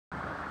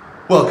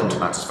Welcome to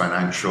Matters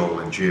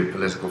Financial and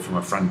Geopolitical from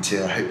a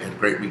Frontier. I hope you had a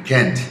great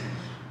weekend.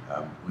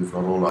 We've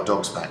got all our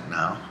dogs back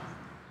now,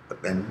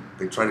 but then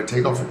they try to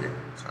take off again.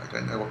 So I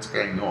don't know what's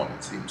going on.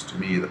 It seems to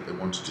me that they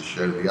wanted to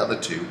show the other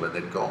two where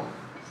they'd gone.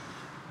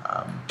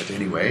 But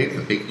anyway,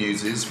 the big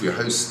news is we're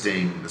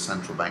hosting the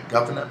Central Bank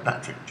Governor,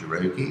 Patrick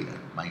Njoroge,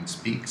 at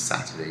Mindspeak,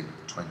 Saturday,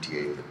 the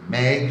 28th of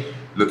May.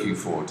 Looking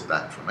forward to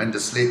that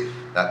tremendously.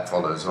 That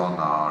follows on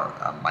our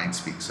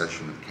Mindspeak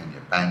session with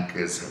Kenya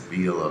bankers,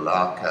 Habil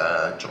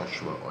Olaka,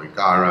 Joshua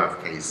Oigara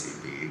of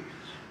KCB,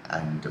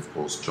 and of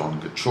course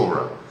John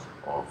Gachora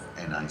of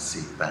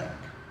NIC Bank.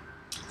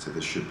 So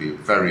this should be a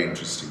very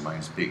interesting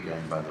Mindspeak,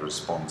 going by the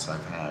response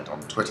I've had on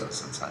Twitter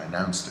since I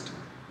announced it.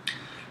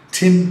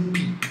 Tim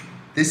Peake.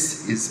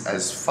 This is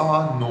as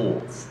far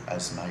north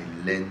as my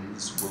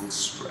lens will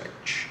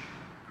stretch,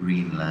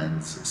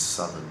 Greenland's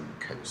southern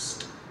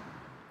coast.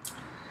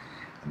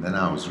 And then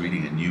I was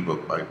reading a new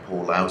book by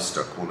Paul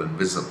Auster called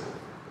Invisible,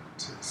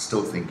 but I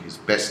still think his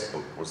best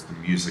book was The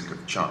Music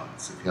of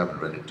Chance. If you haven't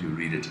read it, do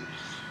read it.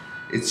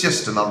 It's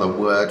just another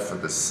word for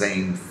the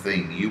same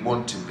thing. You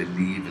want to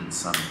believe in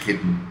some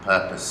hidden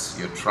purpose.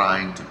 You're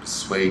trying to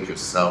persuade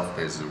yourself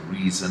there's a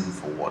reason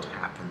for what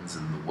happens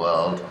in the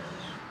world.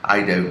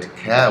 I don't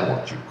care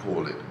what you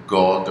call it,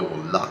 God or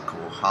luck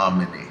or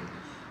harmony.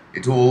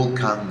 It all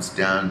comes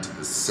down to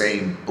the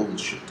same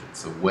bullshit.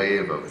 It's a way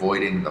of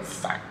avoiding the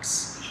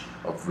facts,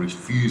 of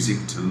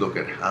refusing to look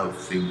at how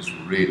things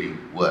really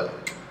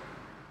work.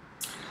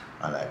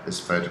 I like this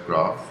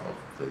photograph of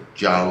the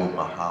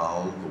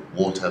Mahal,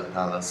 the water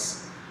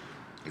palace.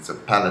 It's a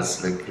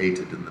palace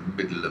located in the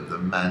middle of the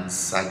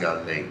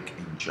Mansagar Lake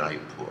in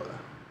Jaipur.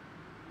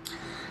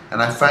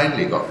 And I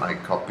finally got my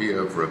copy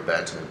of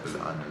Roberto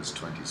Bolaño's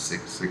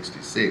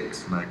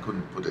 2666, and I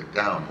couldn't put it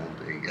down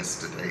all day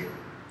yesterday.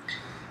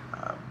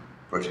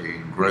 Pretty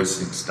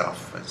engrossing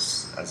stuff,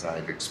 as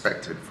I'd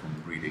expected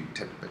from reading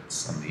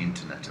tidbits on the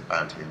internet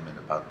about him and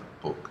about the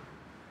book.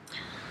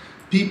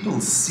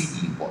 People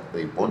see what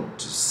they want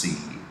to see,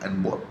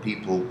 and what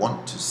people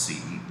want to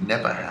see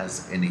never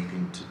has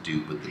anything to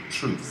do with the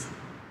truth.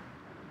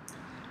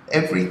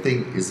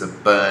 Everything is a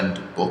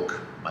burned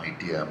book, my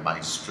dear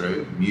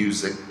maestro.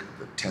 Music,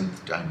 the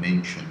 10th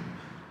dimension,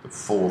 the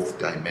 4th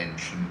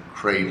dimension,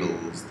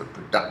 cradles, the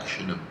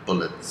production of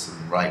bullets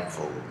and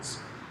rifles,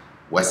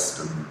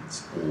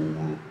 westerns,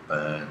 all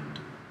burned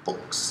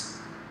books.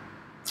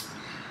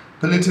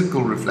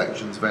 Political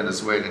reflections.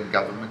 Venezuelan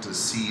government has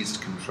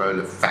seized control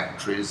of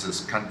factories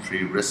as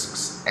country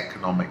risks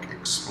economic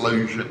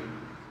explosion.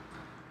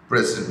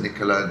 President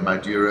Nicolás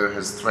Maduro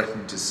has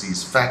threatened to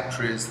seize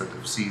factories that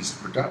have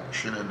ceased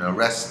production and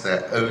arrest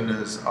their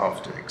owners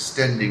after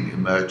extending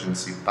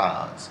emergency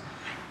powers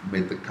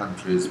amid the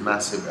country's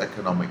massive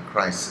economic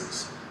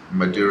crisis.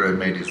 Maduro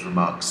made his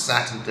remarks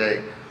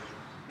Saturday,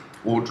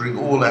 ordering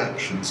all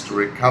actions to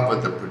recover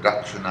the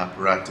production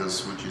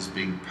apparatus which is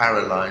being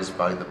paralyzed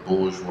by the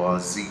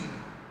bourgeoisie.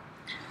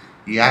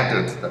 He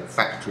added that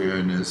factory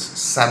owners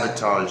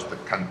sabotaged the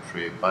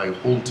country by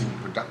halting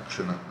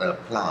production at their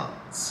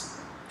plants.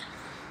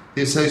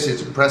 The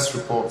Associated Press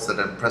reports that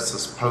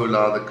Empresas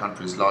Polar, the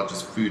country's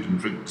largest food and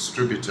drink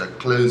distributor,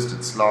 closed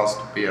its last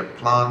beer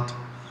plant,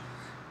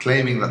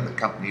 claiming that the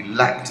company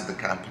lacked the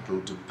capital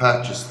to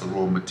purchase the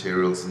raw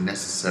materials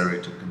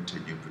necessary to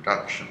continue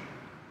production.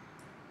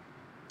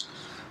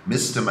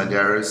 Mr.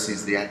 Maduro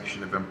sees the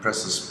action of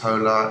Empresas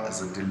Polar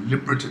as a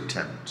deliberate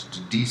attempt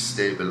to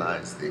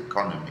destabilize the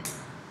economy.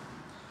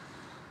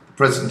 The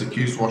president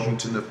accused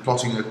Washington of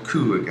plotting a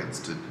coup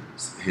against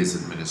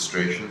his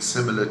administration,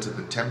 similar to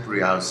the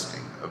temporary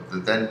ousting of the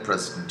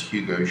then-President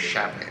Hugo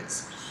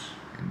Chavez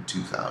in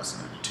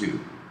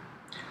 2002.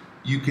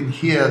 You can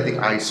hear the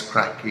ice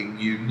cracking.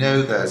 You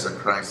know there's a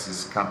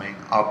crisis coming.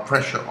 Our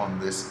pressure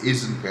on this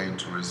isn't going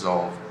to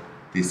resolve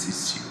this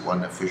issue,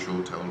 one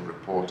official told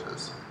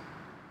reporters.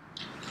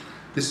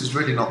 This is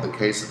really not the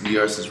case that the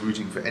US is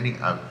rooting for any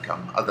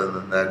outcome other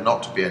than there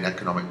not to be an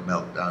economic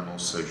meltdown or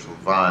social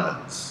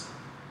violence.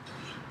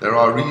 There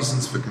are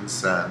reasons for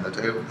concern that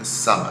over the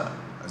summer,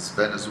 as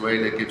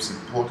Venezuela gives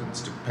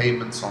importance to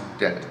payments on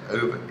debt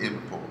over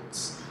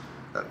imports,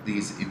 that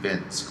these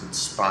events could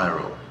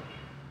spiral.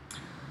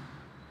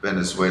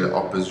 Venezuela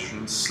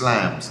opposition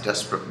slams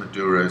desperate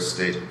Maduro's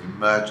state of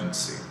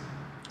emergency,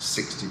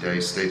 60-day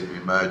state of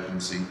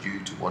emergency due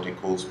to what he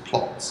calls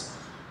plots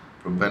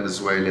from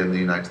Venezuela and the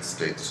United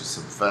States to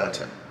subvert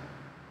him.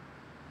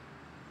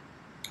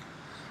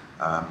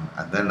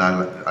 And then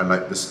I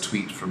like this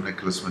tweet from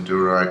Nicolás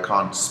Maduro. I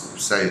can't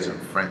say it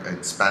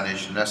in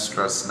Spanish.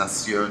 Nuestra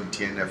nación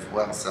tiene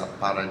fuerza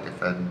para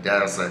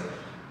defenderse,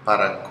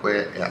 para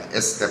que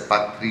esta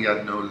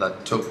patria no la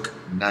toque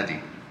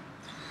nadie.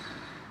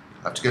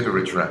 I have to go to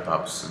Rich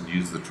Wrap-Ups and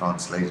use the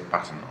translate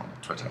button on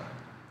Twitter.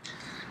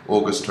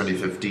 August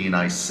 2015,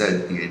 I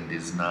said the end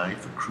is nigh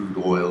for crude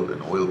oil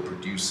and oil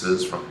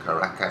producers from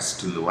Caracas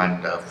to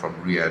Luanda, from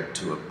Riyadh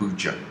to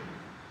Abuja.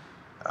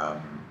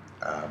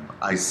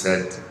 I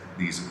said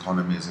these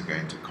economies are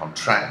going to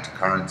contract,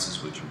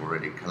 currencies which have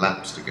already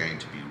collapsed are going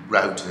to be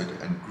routed,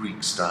 and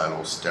Greek-style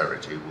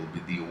austerity will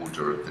be the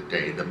order of the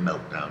day. The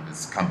meltdown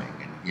is coming,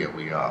 and here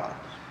we are.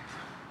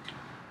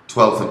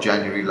 12th of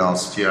January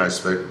last year, I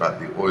spoke about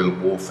the oil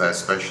warfare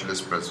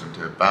specialist, President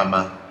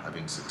Obama,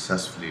 having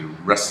successfully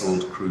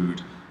wrestled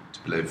crude to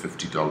below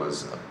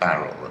 $50 a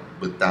barrel. And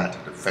with that,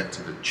 it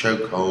affected a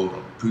chokehold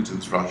on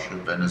Putin's Russia,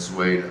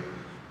 Venezuela,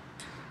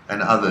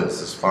 and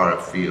others as far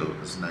afield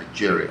as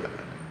Nigeria and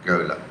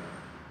Angola.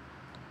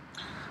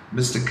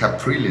 Mr.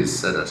 Capriles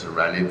said at a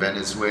rally,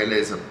 Venezuela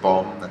is a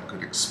bomb that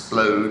could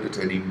explode at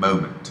any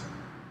moment.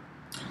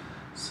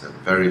 It's a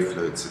very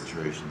fluid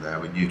situation there.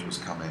 We knew it was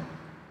coming.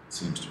 It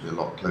seems to be a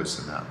lot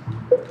closer now.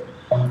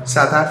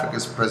 South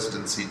Africa's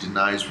presidency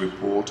denies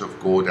report of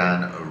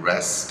Gordhan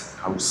arrest.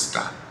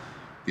 Ouster.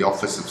 The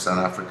office of South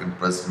African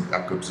President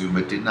Jacob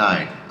Zuma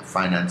denied the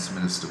finance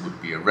minister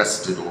would be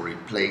arrested or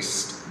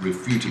replaced,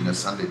 refuting a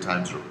Sunday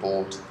Times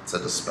report that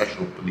said a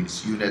special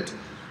police unit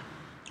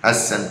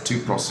has sent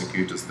 2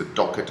 prosecutors the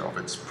docket of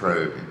its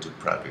probe into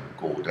Pravin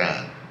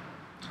Gordhan.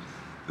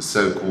 The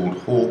so-called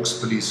Hawks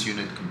police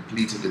unit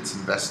completed its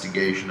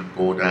investigation of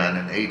Gordhan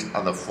and 8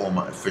 other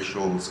former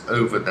officials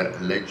over their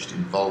alleged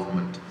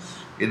involvement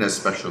in a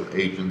special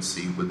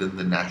agency within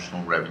the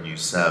National Revenue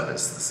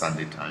Service, the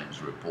Sunday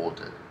Times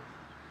reported.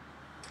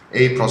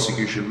 A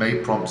prosecution may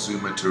prompt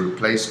Zuma to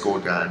replace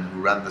Gordhan,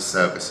 who ran the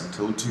service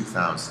until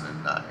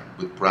 2009,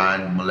 with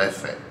Brian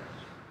Molefe,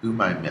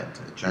 whom I met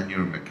at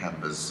January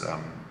McCamber's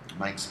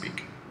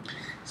Mindspeak.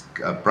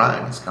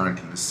 Brian is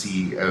currently the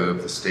CEO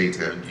of the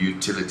state-owned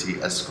utility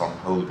Eskom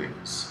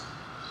Holdings.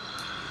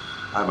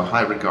 I have a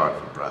high regard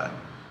for Brian,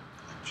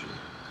 actually,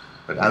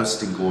 but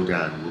ousting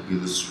Gordhan will be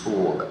the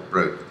straw that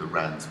broke the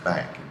Rand's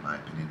back, in my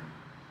opinion.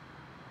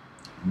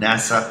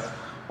 NASA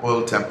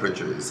oil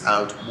temperature is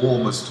out.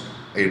 Warmest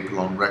April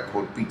on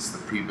record, beats the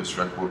previous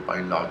record by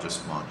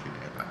largest margin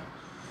ever.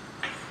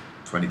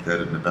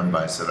 23rd of November,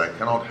 I said, I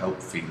cannot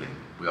help feeling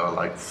we are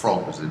like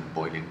frogs in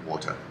boiling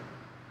water.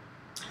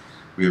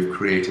 We have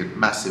created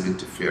massive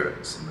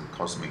interference in the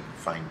cosmic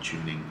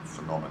fine-tuning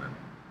phenomenon.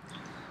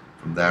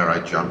 From there I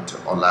jumped to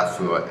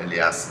Olafur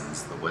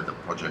Eliasson's The Weather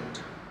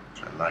Project,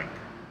 which I like.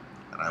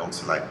 And I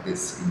also like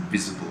this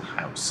Invisible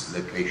House,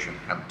 location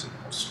Hampton,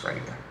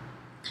 Australia.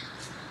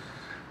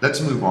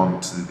 Let's move on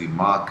to the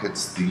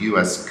markets. The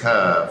US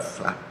curve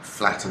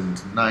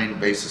flattened 9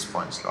 basis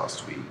points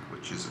last week,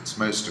 which is its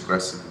most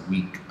aggressive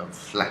week of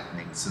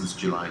flattening since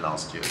July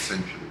last year,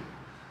 essentially.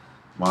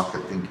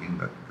 Market thinking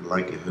that the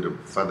likelihood of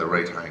further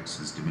rate hikes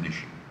is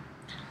diminishing.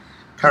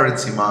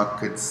 Currency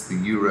markets, the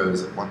euro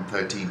is at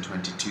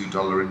 113.22,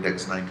 dollar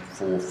index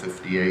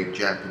 94.58,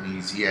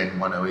 Japanese yen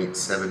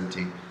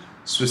 108.70,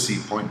 Swissy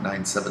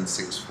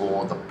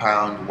 0.9764, the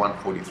pound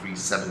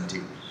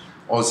 143.70,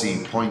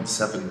 Aussie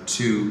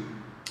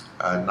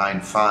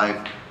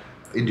 0.7295,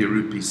 India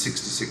rupee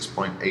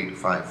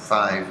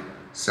 66.855,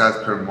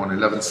 South Korean won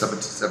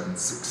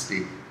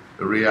 1177.60,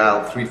 the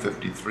Real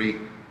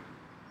 353,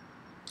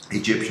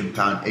 Egyptian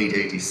pound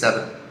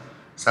 887,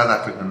 South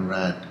African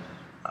rand,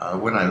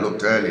 when I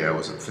looked earlier,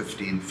 was at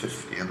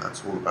 15.50, and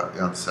that's all about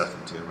the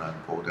uncertainty around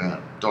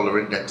Gordhan. Dollar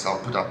index, I'll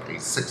put up a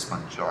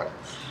 6-month chart.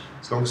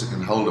 As long as it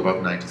can hold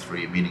above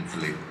 93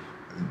 meaningfully,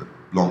 I think the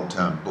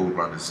long-term bull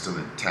run is still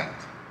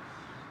intact.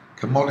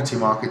 Commodity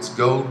markets,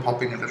 gold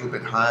popping a little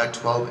bit higher,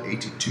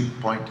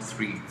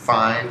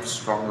 1282.35,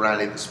 strong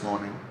rally this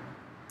morning.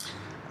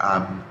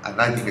 And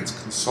I think it's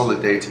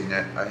consolidating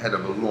ahead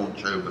of a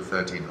launch over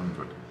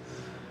 1300.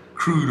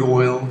 Crude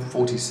oil,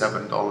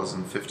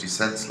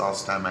 $47.50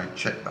 last time I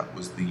checked. That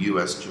was the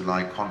US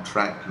July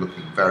contract,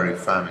 looking very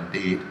firm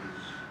indeed.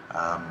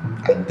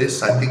 And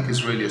this, I think,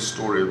 is really a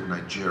story of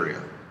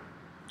Nigeria.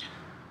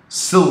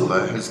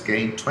 Silver has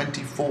gained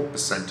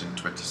 24% in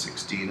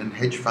 2016, and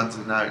hedge funds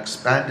have now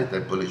expanded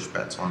their bullish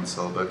bets on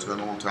silver to an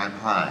all-time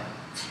high.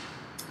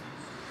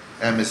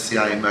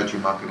 MSCI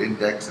Emerging Market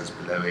Index is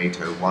below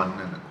 801,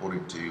 and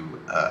according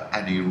to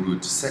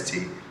Anirudh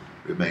Sethi,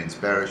 remains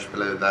bearish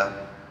below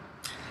that.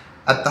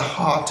 At the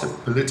heart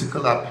of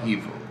political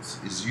upheavals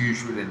is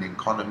usually an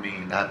economy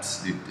in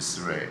absolute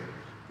disarray.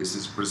 This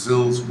is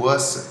Brazil's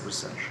worst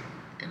recession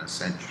in a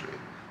century.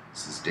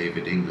 This is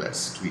David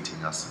Ingles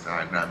tweeting us a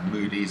diagram.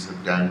 Moody's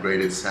have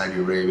downgraded Saudi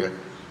Arabia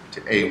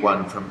to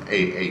A1 from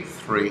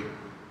AA3.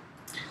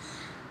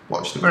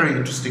 Watched a very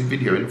interesting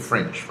video in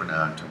French for an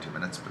hour and 20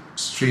 minutes, but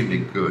extremely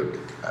good.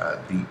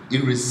 The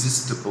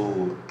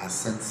Irresistible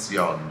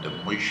Ascension de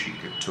Moishi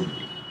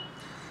Katumbi.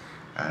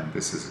 And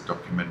this is a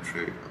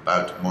documentary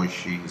about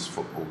Moishi, his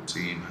football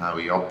team, how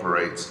he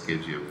operates. It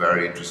gives you a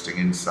very interesting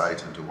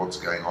insight into what's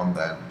going on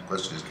there. The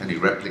question is, can he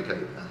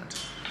replicate that?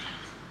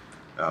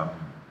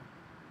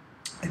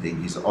 I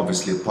think he's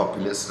obviously a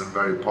populist and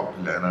very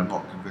popular, and I'm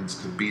not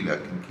convinced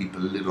Kabila can keep a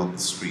lid on the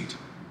street.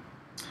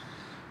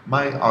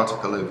 My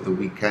article over the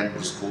weekend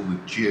was called The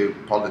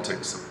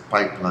Geopolitics of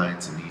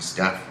Pipelines in East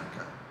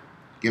Africa.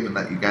 Given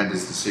that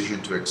Uganda's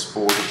decision to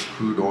export its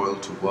crude oil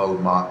to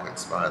world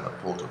markets via the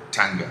port of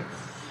Tanga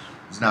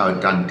is now a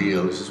done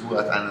deal, it is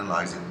worth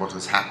analysing what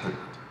has happened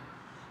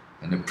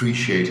and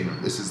appreciating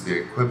that this is the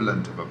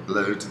equivalent of a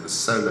blow to the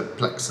solar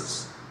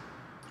plexus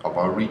of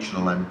our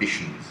regional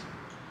ambitions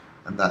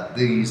and that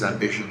these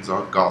ambitions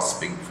are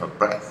gasping for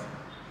breath.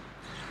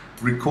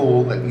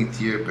 Recall that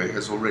Ethiopia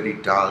has already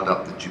dialed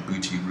up the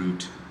Djibouti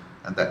route,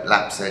 and that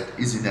Lapset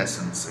is in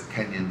essence a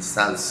Kenyan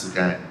South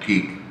Sudan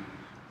gig,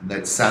 and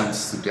that South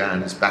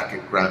Sudan is back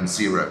at ground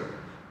zero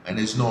and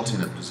is not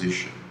in a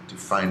position to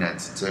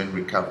finance its own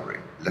recovery,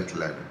 let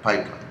alone a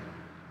pipeline.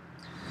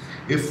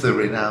 If the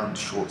renowned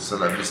short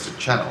seller Mr.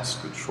 Chanos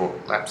could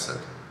short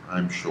Lapset,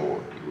 I'm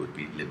sure he would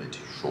be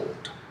limited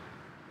short.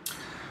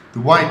 The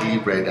widely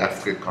read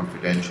Africa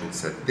Confidential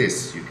said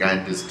this: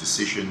 Uganda's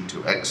decision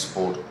to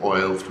export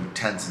oil through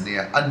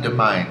Tanzania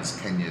undermines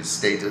Kenya's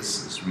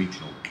status as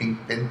regional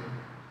kingpin.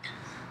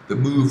 The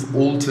move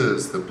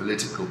alters the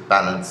political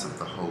balance of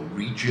the whole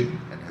region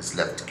and has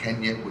left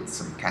Kenya with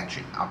some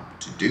catching up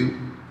to do.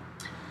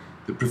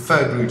 The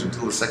preferred route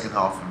until the second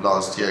half of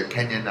last year,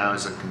 Kenya now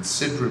has a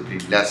considerably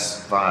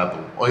less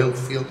viable oil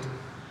field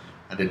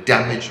and a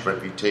damaged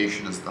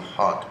reputation as the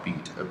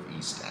heartbeat of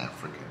East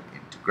African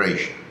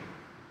integration.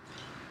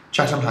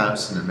 Chatham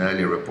House, in an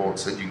earlier report,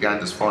 said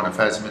Uganda's Foreign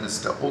Affairs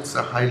Minister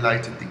also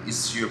highlighted the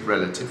issue of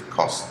relative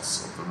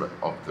costs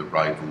of the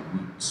rival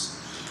routes.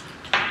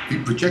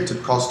 The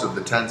projected cost of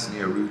the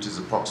Tanzania route is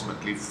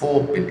approximately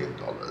 $4 billion,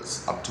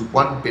 up to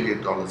 $1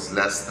 billion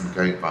less than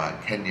going via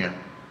Kenya.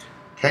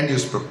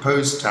 Kenya's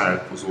proposed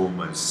tariff was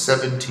almost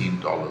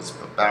 $17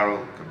 per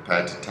barrel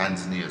compared to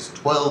Tanzania's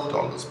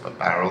 $12 per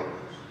barrel.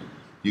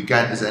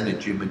 Uganda's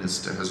energy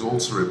minister has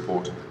also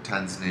reported that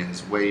Tanzania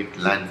has waived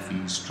land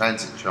fees,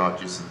 transit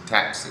charges and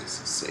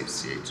taxes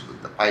associated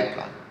with the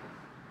pipeline.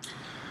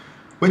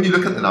 When you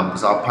look at the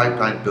numbers, our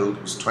pipeline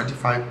build was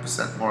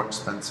 25% more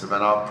expensive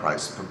and our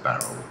price per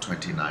barrel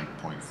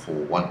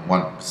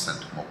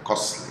 29.411% more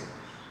costly.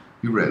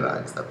 You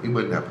realize that we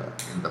were never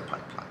in the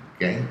pipeline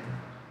game.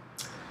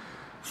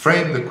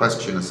 Frame the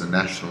question as a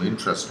national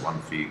interest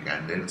one for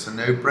Uganda, and it's a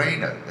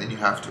no-brainer. Then you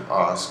have to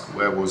ask,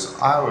 where was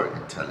our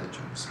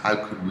intelligence? How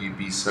could we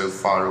be so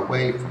far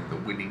away from the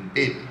winning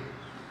bid?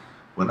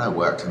 When I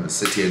worked in the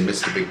city and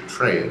missed a big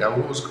trade, I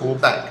would always call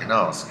back and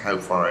ask how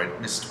far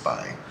I'd missed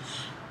by.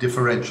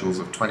 Differentials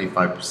of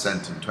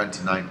 25% and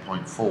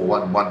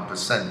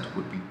 29.411%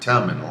 would be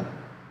terminal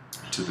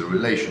to the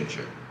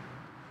relationship.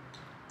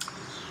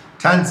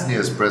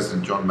 Tanzania's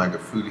President John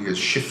Magufuli has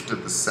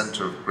shifted the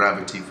center of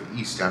gravity for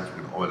East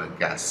African oil and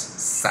gas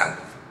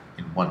south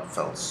in one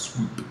fell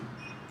swoop.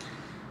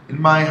 In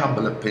my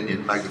humble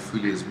opinion,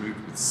 Magufuli has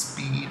moved with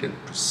speed and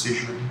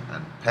precision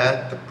and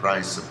pared the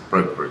price of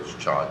brokerage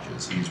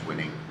charges. He's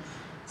winning.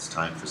 It's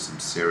time for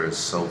some serious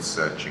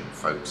soul-searching,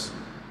 folks.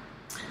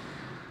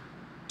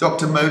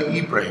 Dr. Mo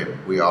Ibrahim,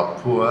 we are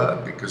poor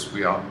because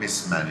we are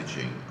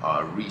mismanaging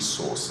our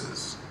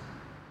resources.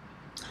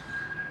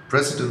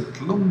 President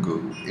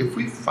Lungu, if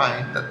we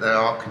find that there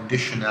are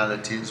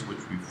conditionalities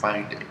which we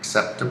find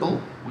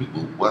acceptable, we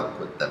will work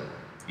with them,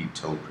 he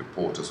told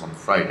reporters on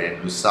Friday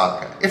in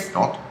Lusaka. If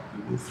not,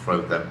 we will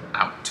throw them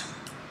out.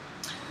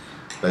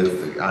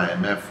 Both the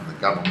IMF and the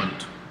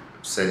government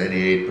have said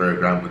any aid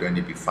program would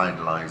only be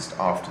finalized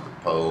after the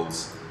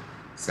polls.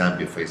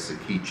 Zambia faces a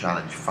key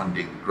challenge: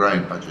 funding the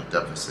growing budget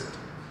deficit,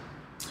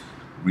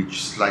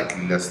 reached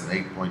slightly less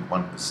than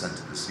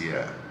 8.1% this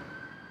year.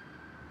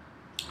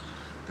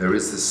 There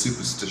is this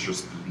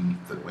superstitious belief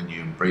that when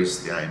you embrace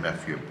the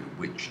IMF, you're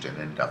bewitched and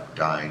end up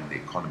dying, the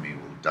economy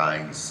will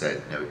die. He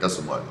said, no, it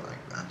doesn't work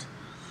like that.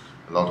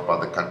 A lot of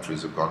other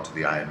countries have gone to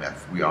the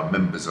IMF. We are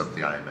members of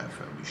the IMF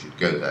and we should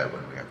go there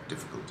when we have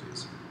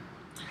difficulties.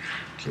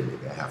 Clearly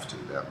they have to,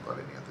 they haven't got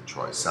any other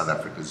choice. South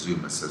Africa's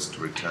Zuma says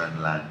to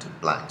return land to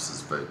blacks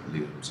as vote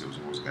looms. He was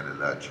always going to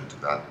lurch into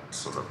that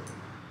sort of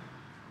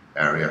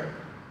area.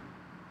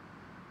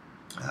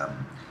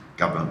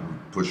 Government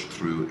pushed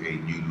through a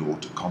new law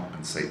to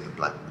compensate the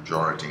black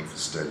majority for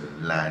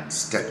stolen land,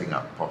 stepping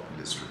up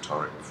populist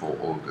rhetoric before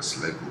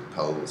August local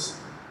polls.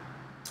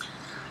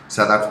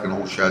 South African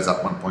all shares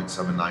up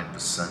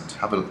 1.79%.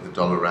 Have a look at the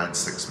dollar-rand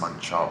 6-month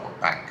chart. We're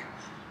back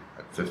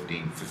at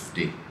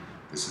 15.50.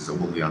 This is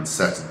all the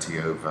uncertainty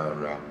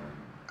over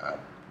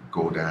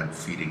Gordhan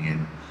feeding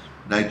in.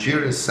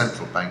 Nigeria's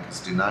central bank has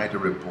denied a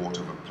report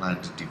of a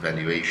planned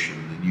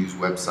devaluation. The news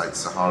website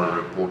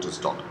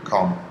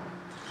SaharaReporters.com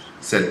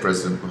said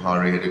President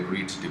Buhari had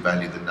agreed to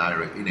devalue the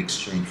Naira in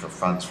exchange for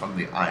funds from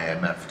the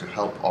IMF to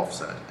help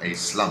offset a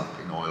slump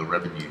in oil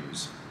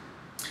revenues.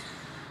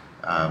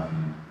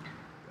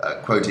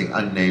 Quoting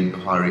unnamed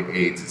Buhari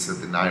aides, it said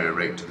the Naira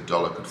rate to the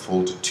dollar could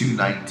fall to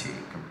 290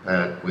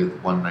 compared with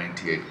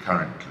 198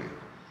 currently.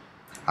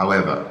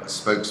 However, a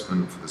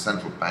spokesman for the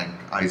central bank,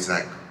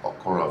 Isaac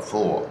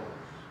Okorafor,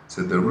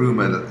 said the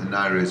rumor that the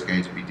Naira is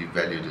going to be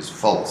devalued is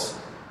false.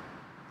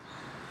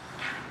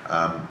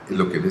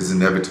 Look, it is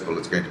inevitable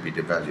it's going to be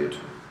devalued.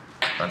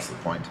 That's the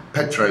point.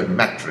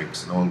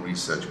 Petrometrics, an oil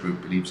research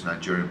group, believes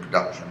Nigerian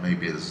production may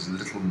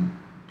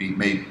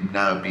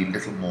now be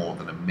little more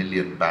than 1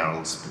 million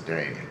barrels per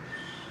day.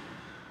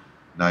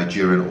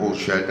 Nigerian oil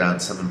share down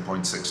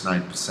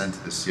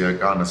 7.69% this year.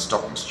 Ghana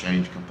Stock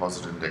Exchange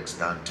Composite Index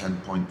down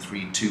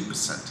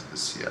 10.32%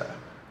 this year.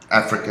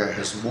 Africa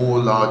has more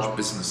large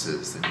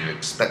businesses than you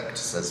expect,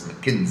 says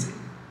McKinsey.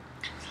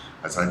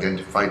 has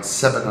identified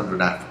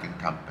 700 African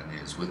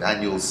companies with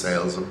annual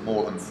sales of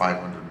more than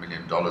 $500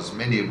 million,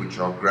 many of which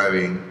are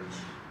growing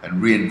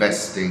and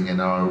reinvesting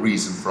and are a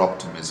reason for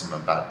optimism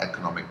about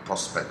economic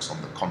prospects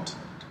on the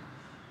continent.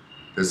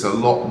 There's a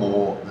lot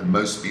more than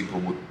most people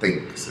would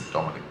think, said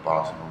Dominic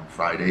Barton on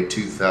Friday.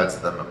 2/3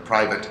 of them are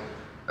private.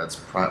 That's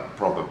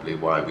probably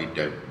why we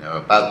don't know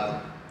about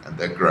them, and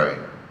they're growing.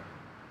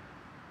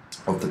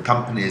 Of the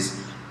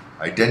companies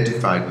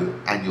identified with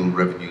annual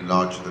revenue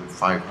larger than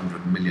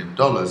 $500 million,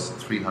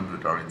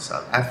 300 are in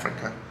South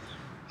Africa,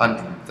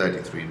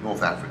 133 in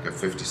North Africa,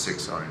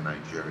 56 are in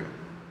Nigeria.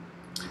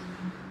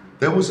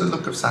 There was a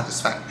look of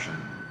satisfaction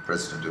in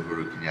President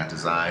Uhuru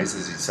Kenyatta's eyes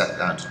as he sat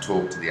down to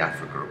talk to the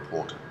Africa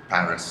report in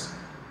Paris.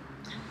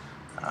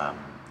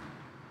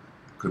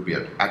 Could be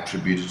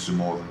attributed to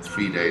more than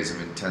 3 days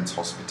of intense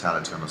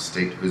hospitality on a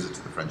state visit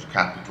to the French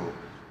capital.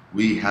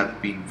 We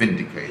have been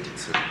vindicated,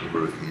 said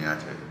Uhuru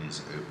Kenyatta in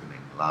his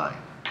opening line.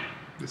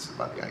 This is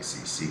about the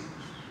ICC.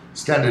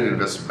 Standard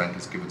Investment Bank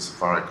has given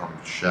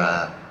Safaricom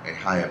share a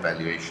higher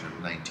valuation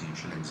of 19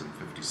 shillings and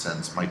 50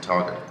 cents. My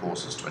target, of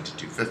course, is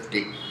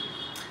 22.50.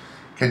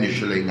 Kenya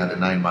shilling at a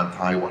 9-month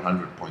high,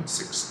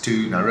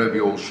 100.62. Nairobi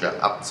all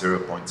share up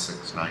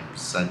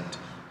 0.69%,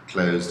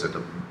 closed at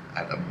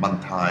a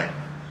month high,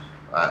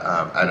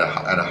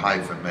 at a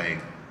high for May.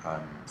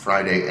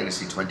 Friday,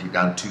 NSE 20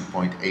 down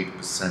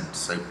 2.8%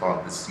 so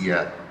far this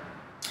year.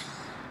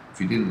 If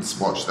you didn't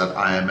watch that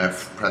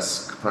IMF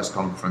press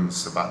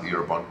conference about the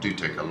Eurobond, do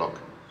take a look.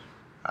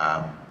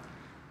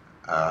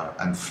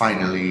 And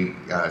finally,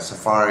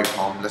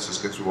 Safaricom, let's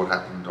just go through what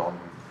happened on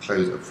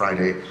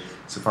Friday.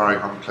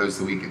 Safaricom closed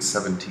the week at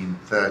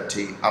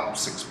 17.30, up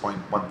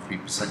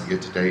 6.13% year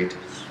to date,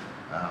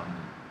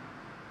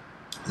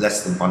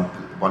 less than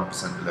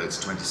 1% below its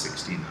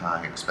 2016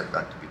 high. Expect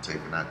that to be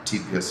taken out.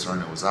 TPS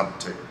Sorona was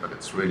uptick, but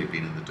it's really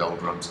been in the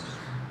doldrums.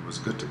 It was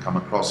good to come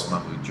across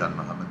Mahmoud Jan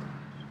Mohammed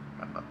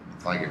at the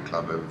Tiger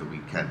Club over the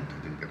weekend.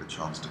 I didn't get a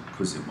chance to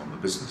quiz him on the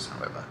business,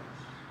 however.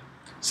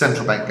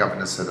 Central bank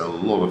governor said a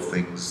lot of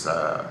things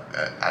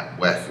at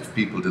WEF. If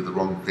people did the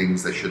wrong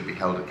things, they should be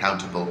held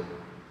accountable.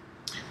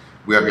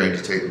 We are going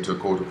to take them to a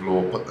court of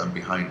law, put them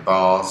behind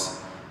bars.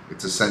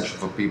 It's essential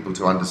for people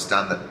to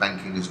understand that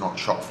banking is not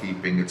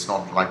shopkeeping. It's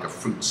not like a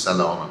fruit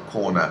seller on a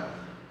corner.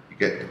 You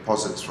get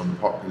deposits from the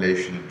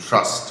population in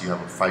trust. You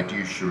have a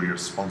fiduciary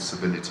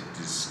responsibility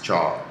to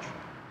discharge.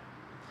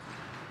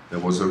 There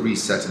was a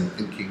reset in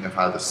thinking of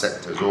how the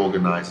sector is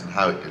organized and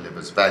how it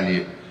delivers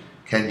value.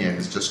 Kenya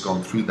has just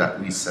gone through that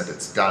reset.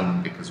 It's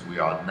done because we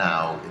are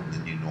now in the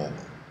new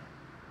normal.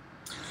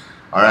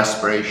 Our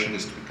aspiration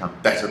is to become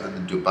better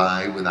than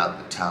Dubai without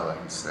the tower,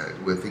 he said.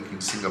 We're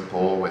thinking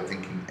Singapore, we're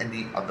thinking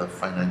any other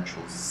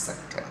financial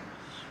sector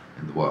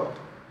in the world.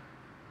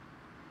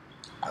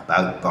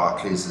 About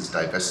Barclays'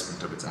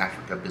 divestment of its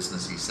Africa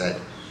business, he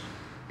said,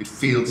 it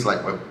feels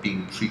like we're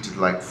being treated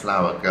like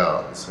flower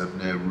girls who have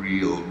no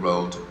real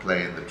role to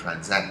play in the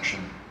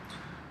transaction.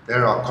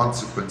 There are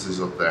consequences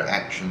of their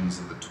actions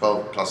in the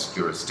 12+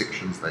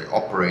 jurisdictions they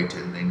operate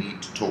in. They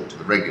need to talk to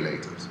the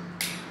regulators.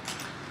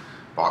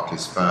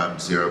 Barclays firm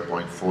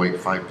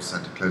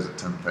 0.485% to close at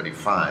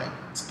 10.35.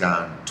 It's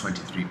down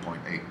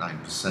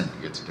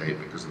 23.89% year to date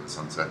because of this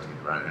uncertainty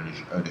around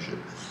ownership.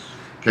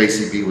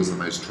 KCB was the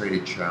most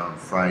traded share on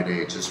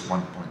Friday, just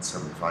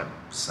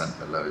 1.75%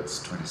 below its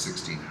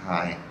 2016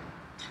 high.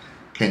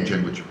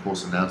 Kengen, which of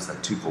course announced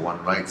that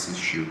 2-for-1 rights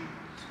issue,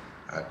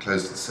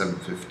 closed at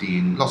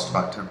 7.15, lost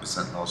about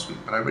 10% last week,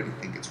 but I really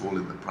think it's all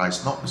in the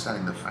price,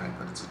 notwithstanding the fact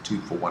that it's a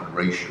 2-for-1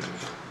 ratio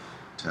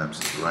in terms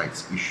of the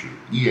rights issue.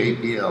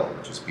 EABL,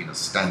 which has been a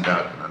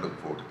standout, and I look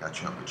forward to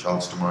catching up with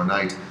Charles tomorrow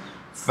night,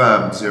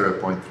 firm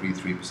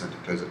 0.33% to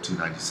close at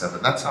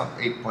 2.97. That's up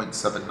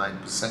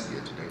 8.79%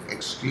 year to date,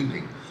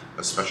 excluding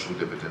a special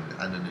dividend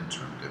and an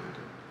interim dividend.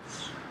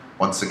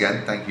 Once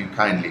again, thank you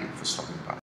kindly for stopping by.